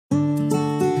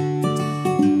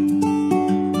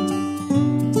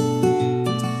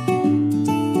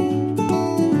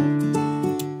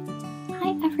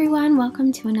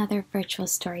to another virtual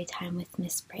story time with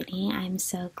Miss Brittany. I'm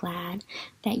so glad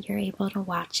that you're able to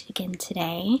watch again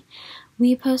today.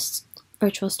 We post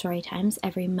virtual story times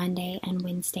every Monday and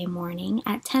Wednesday morning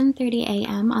at 10:30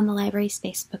 a.m. on the library's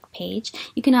Facebook page.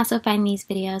 You can also find these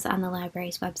videos on the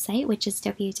library's website, which is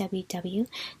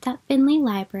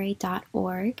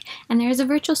www.finleylibrary.org, and there is a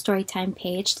virtual story time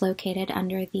page located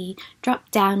under the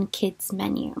drop-down Kids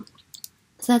menu.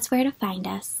 So that's where to find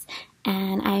us,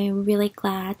 and I'm really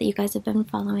glad that you guys have been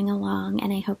following along,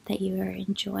 and I hope that you are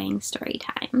enjoying story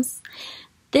times.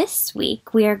 This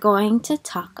week we are going to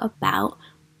talk about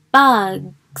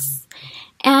bugs.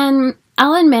 And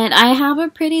I'll admit I have a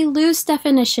pretty loose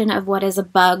definition of what is a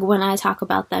bug when I talk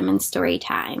about them in story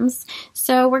times.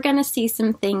 So we're going to see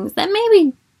some things that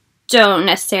maybe don't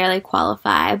necessarily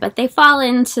qualify, but they fall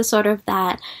into sort of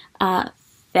that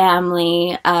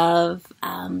family of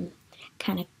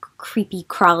kind of creepy,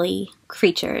 crawly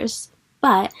creatures.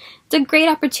 But it's a great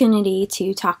opportunity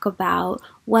to talk about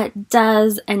what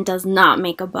does and does not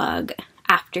make a bug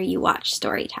after you watch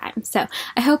Storytime. So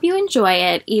I hope you enjoy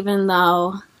it, even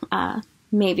though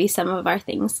maybe some of our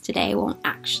things today won't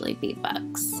actually be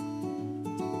bugs.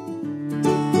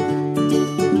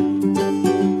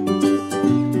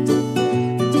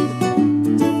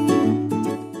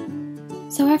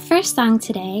 So our first song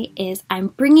today is I'm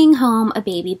Bringing Home a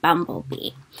Baby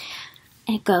Bumblebee.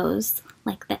 It goes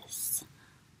like this.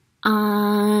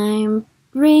 I'm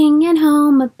bringing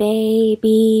home a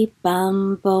baby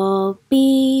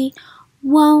bumblebee.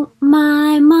 Won't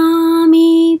my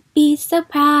mommy be so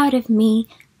proud of me?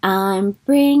 I'm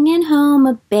bringing home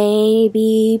a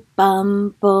baby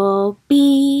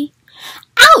bumblebee.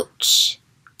 Ouch!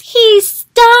 He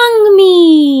stung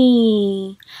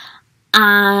me!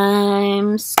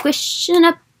 I'm squishing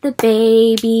up the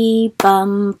baby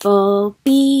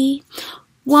bumblebee.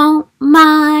 Won't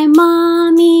my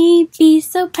mommy be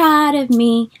so proud of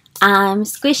me? I'm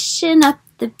squishing up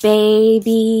the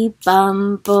baby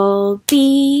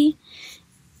bumblebee.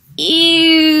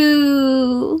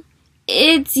 Ew!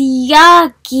 It's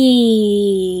yucky!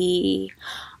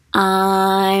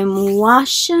 I'm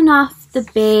washing off the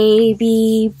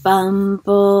baby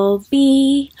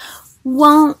bumblebee.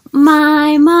 Won't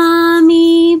my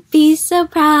mommy be so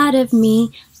proud of me?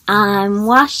 I'm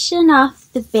washing off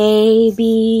the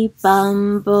baby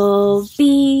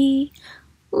bumblebee.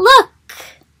 Look!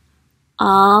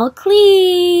 All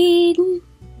clean!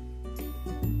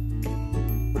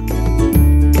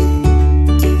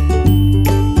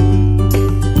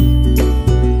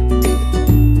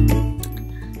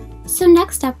 So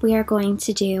next up we are going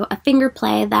to do a finger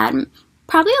play that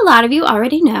probably a lot of you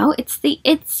already know. It's the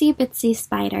Itsy Bitsy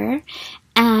Spider,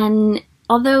 and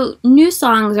although new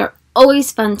songs are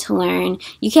always fun to learn,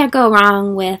 you can't go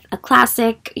wrong with a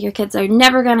classic. Your kids are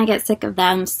never going to get sick of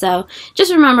them, so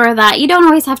just remember that you don't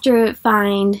always have to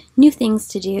find new things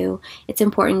to do. It's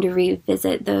important to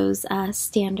revisit those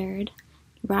standard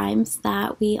rhymes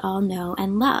that we all know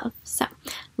and love. So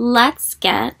let's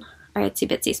get our Itsy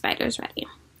Bitsy Spiders ready.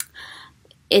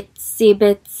 Itsy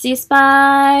Bitsy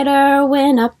Spider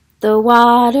went up the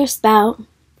water spout.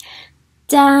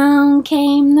 Down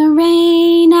came the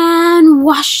rain and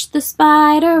washed the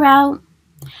spider out.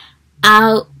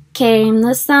 Out came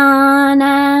the sun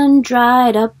and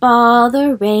dried up all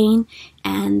the rain.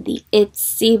 And the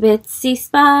Itsy Bitsy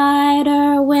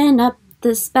Spider went up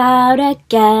the spout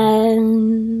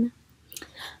again.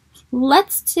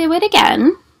 Let's do it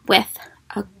again with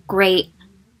a great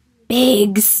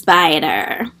big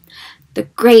spider. The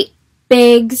great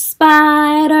big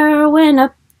spider went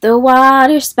up the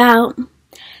water spout.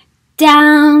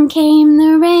 Down came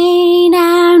the rain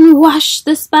and washed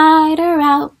the spider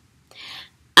out.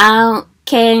 Out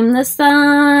came the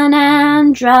sun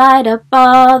and dried up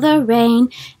all the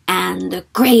rain. And the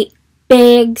great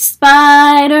big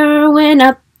spider went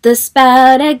up the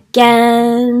spout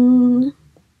again.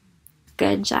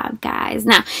 Good job, guys.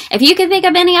 Now, if you can think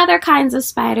of any other kinds of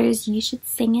spiders, you should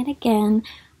sing it again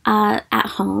at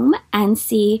home and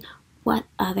see what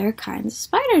other kinds of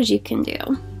spiders you can do.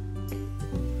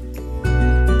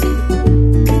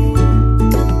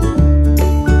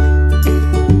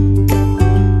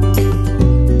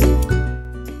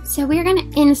 So we're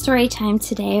going to end story time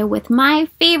today with my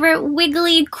favorite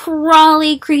wiggly,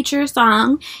 crawly creature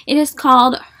song. It is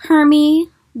called Hermie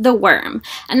the Worm.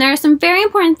 And there are some very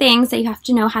important things that you have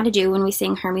to know how to do when we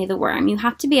sing Hermie the Worm. You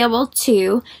have to be able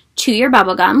to chew your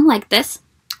bubble gum like this.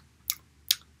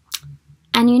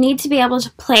 And you need to be able to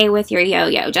play with your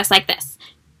yo-yo just like this.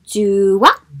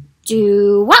 Do-wop,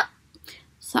 do-wop.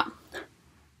 So,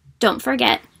 don't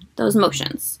forget those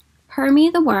motions. Hermie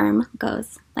the Worm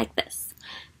goes like this.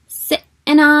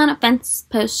 Sitting on a fence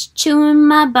post, chewing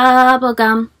my bubble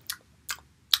gum,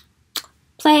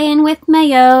 playing with my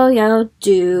yo-yo,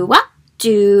 do-wop,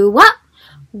 do-wop.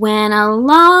 When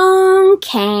along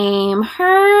came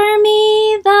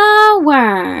Hermie the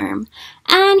worm,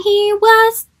 and he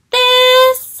was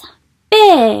this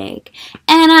big.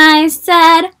 And I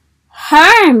said,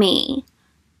 Hermie,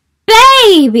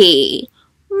 baby,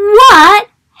 what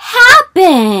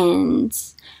happened?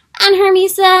 And Hermie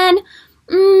said,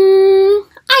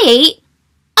 I ate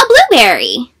a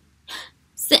blueberry.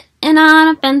 Sitting on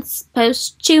a fence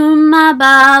post, chewing my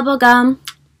bubble gum,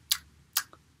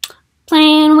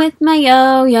 playing with my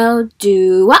yo-yo,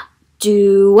 do-wop,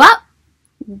 do-wop.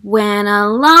 When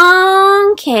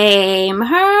along came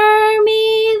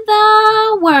Hermie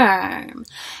the worm,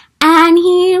 and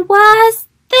he was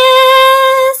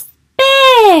this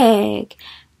big.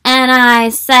 And I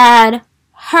said,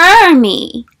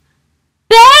 Hermie,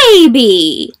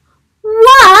 baby,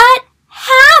 what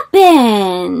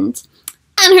happened?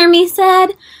 And Hermie said,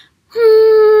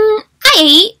 I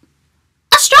ate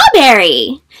a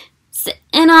strawberry.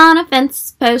 Sitting on a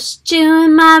fence post,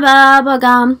 chewing my bubble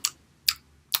gum,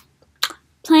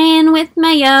 playing with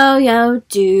my yo-yo,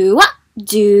 do-wop,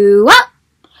 do-wop.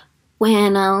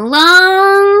 When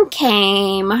along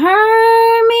came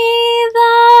Hermie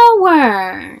the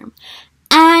worm,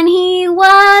 and he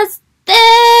was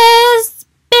this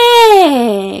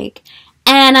big.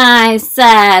 And I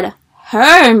said,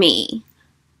 Hermie,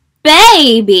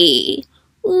 baby,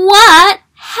 what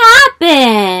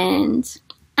happened?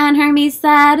 And Hermie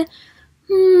said,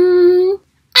 I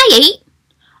ate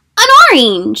an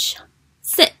orange.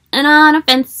 Sitting on a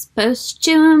fence post,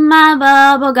 chewing my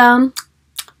bubble gum,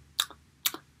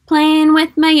 playing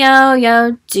with my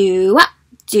yo-yo, do-wop,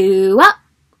 do-wop.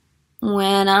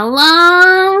 When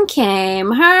along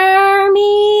came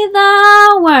Hermie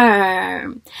the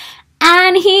worm,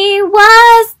 and he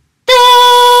was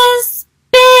this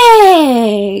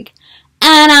big.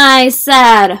 And I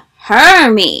said,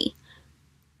 Hermie,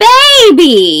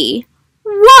 baby,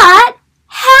 what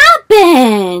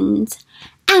happened?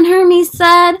 And Hermie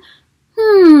said,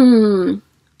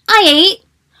 I ate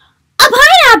a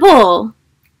pineapple.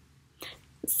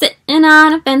 Sitting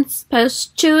on a fence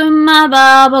post, chewing my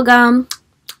bubble gum,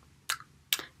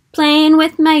 playing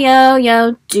with my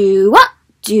yo-yo, do-wop,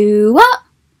 do-wop.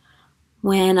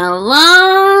 When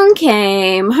along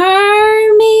came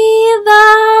Hermie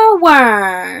the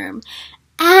worm,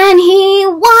 and he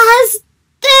was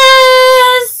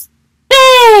this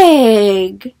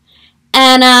big.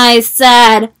 And I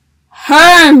said,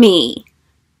 Hermie,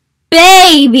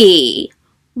 baby,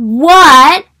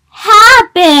 what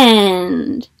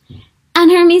happened? And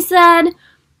Hermie said,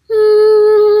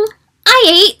 I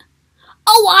ate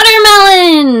a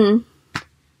watermelon.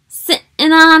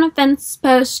 Sitting on a fence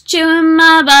post, chewing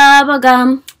my bubble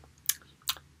gum,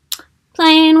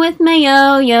 playing with my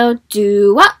yo-yo,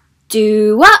 do-wop,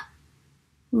 do-wop.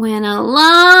 When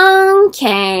along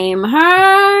came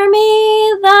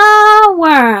Hermie the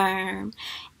worm,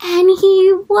 and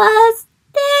he was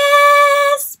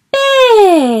this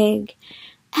big.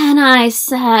 And I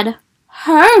said,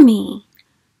 Hermie,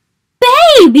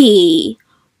 baby,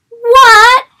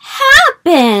 what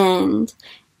happened?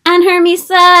 And Hermie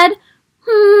said,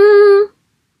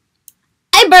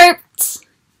 I burped.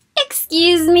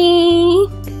 Excuse me.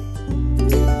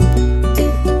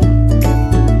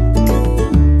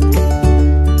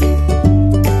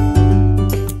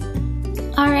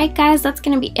 Alright guys, that's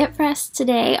going to be it for us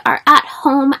today. Our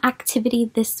at-home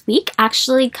activity this week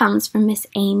actually comes from Miss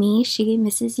Amy. She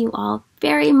misses you all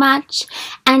very much,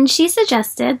 and she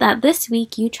suggested that this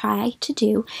week you try to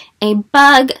do a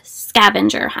bug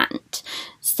scavenger hunt.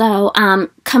 So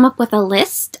come up with a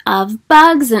list of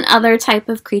bugs and other type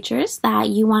of creatures that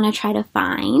you want to try to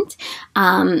find.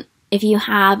 If you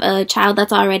have a child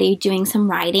that's already doing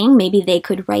some writing, maybe they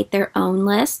could write their own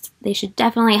list. They should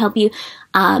definitely help you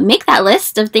make that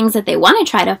list of things that they want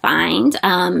to try to find.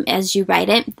 As you write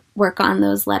it, work on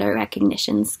those letter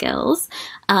recognition skills.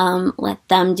 Let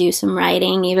them do some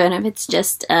writing, even if it's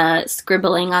just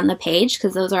scribbling on the page,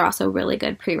 because those are also really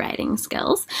good pre-writing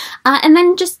skills. And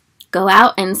then just go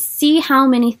out and see how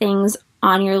many things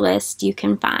on your list you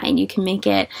can find. You can make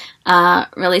it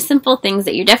really simple things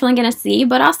that you're definitely going to see,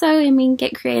 but also, I mean,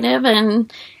 get creative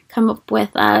and come up with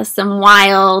some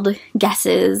wild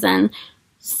guesses and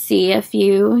see if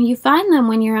you find them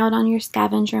when you're out on your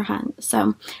scavenger hunt.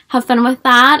 So have fun with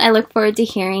that. I look forward to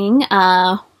hearing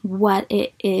what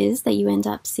it is that you end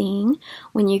up seeing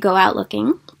when you go out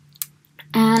looking.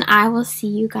 And I will see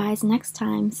you guys next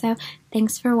time. So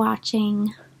thanks for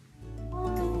watching.